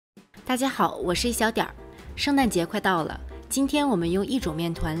大家好，我是一小点儿。圣诞节快到了，今天我们用一种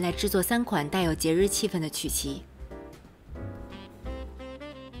面团来制作3款带有节日气氛的曲奇。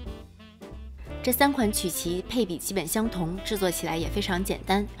这3款曲奇配比基本相同，制作起来也非常简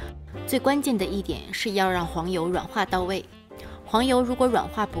单。最关键的一点是要让黄油软化到位。黄油如果软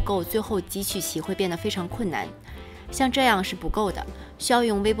化不够，最后挤曲奇会变得非常困难。像这样是不够的，需要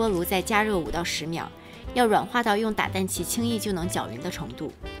用微波炉再加热5到10秒，要软化到用打蛋器轻易就能搅匀的程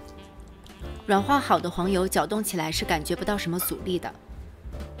度。软化好的黄油搅动起来是感觉不到什么阻力的。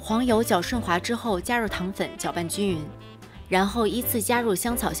黄油搅顺滑之后，加入糖粉搅拌均匀，然后依次加入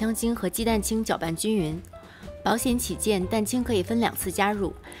香草香精和鸡蛋清搅拌均匀。保险起见，蛋清可以分2次加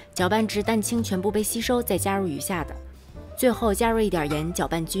入，搅拌至蛋清全部被吸收，再加入余下的。最后加入一点盐，搅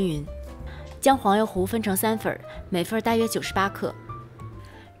拌均匀。将黄油糊分成3份，每份大约98克。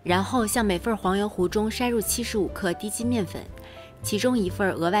然后向每份黄油糊中筛入75克低筋面粉，其中1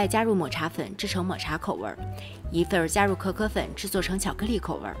份额外加入抹茶粉制成抹茶口味，1份加入可可粉制作成巧克力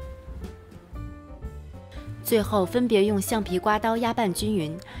口味。最后分别用橡皮刮刀压拌均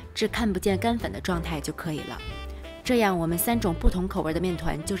匀，至看不见干粉的状态就可以了。这样我们3种不同口味的面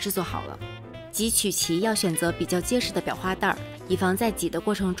团就制作好了。挤曲奇要选择比较结实的裱花袋，以防在挤的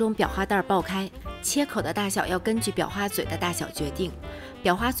过程中裱花袋爆开。切口的大小要根据裱花嘴的大小决定，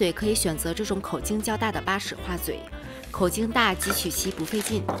裱花嘴可以选择这种口径较大的巴氏花嘴，口径大挤曲奇不费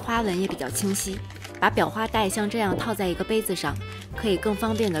劲，花纹也比较清晰。把裱花袋像这样套在一个杯子上，可以更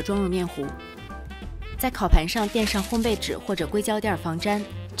方便地装入面糊。在烤盘上垫上烘焙纸或者硅胶垫防粘，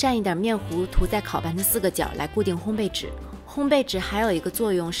蘸一点面糊涂在烤盘的4个角来固定烘焙纸。烘焙纸还有一个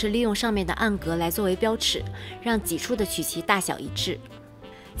作用是利用上面的暗格来作为标尺，让挤出的曲奇大小一致。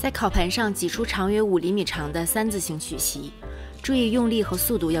在烤盘上挤出长约5厘米长的3字形曲奇，注意用力和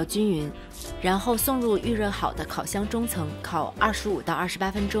速度要均匀，然后送入预热好的烤箱中层烤25到28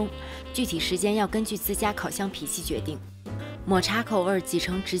分钟，具体时间要根据自家烤箱脾气决定。抹茶口味挤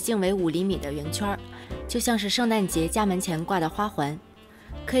成直径为5厘米的圆圈，就像是圣诞节家门前挂的花环，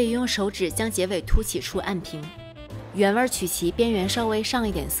可以用手指将结尾凸起处按平。原味曲奇边缘稍微上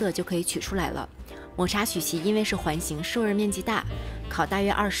一点色就可以取出来了。抹茶曲奇因为是环形，受热面积大，烤大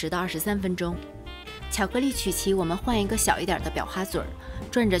约20到23分钟。巧克力曲奇我们换一个小一点的裱花嘴，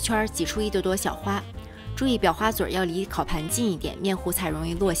转着圈挤出1朵朵小花，注意裱花嘴要离烤盘近一点，面糊才容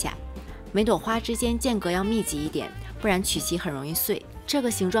易落下。每朵花之间间隔要密集一点，不然曲奇很容易碎。这个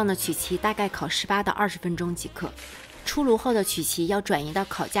形状的曲奇大概烤18到20分钟即可。出炉后的曲奇要转移到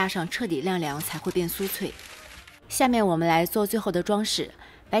烤架上彻底晾凉才会变酥脆。下面我们来做最后的装饰。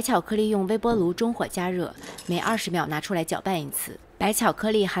白巧克力用微波炉中火加热，每20秒拿出来搅拌1次。白巧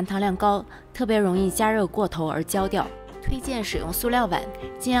克力含糖量高，特别容易加热过头而焦掉，推荐使用塑料碗，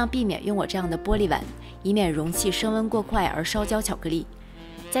尽量避免用我这样的玻璃碗，以免容器升温过快而烧焦巧克力。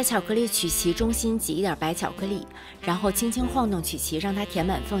在巧克力曲奇中心挤一点白巧克力，然后轻轻晃动曲奇，让它填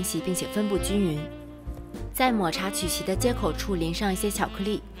满缝隙并且分布均匀。在抹茶曲奇的接口处淋上一些巧克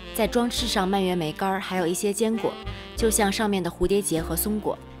力，在装饰上蔓越莓干，还有一些坚果，就像上面的蝴蝶结和松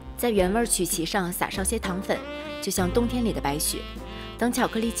果。在原味曲奇上撒上些糖粉，就像冬天里的白雪。等巧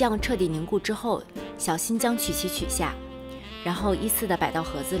克力酱彻底凝固之后，小心将曲奇取下，然后依次的摆到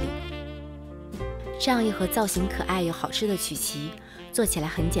盒子里。这样一盒造型可爱又好吃的曲奇，做起来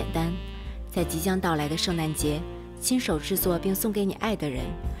很简单。在即将到来的圣诞节，亲手制作并送给你爱的人，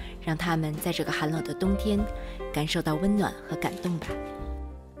让他们在这个寒冷的冬天感受到温暖和感动吧。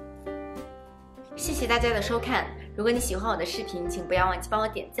谢谢大家的收看，如果你喜欢我的视频，请不要忘记帮我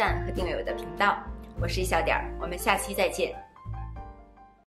点赞和订阅我的频道。我是一小点儿，我们下期再见。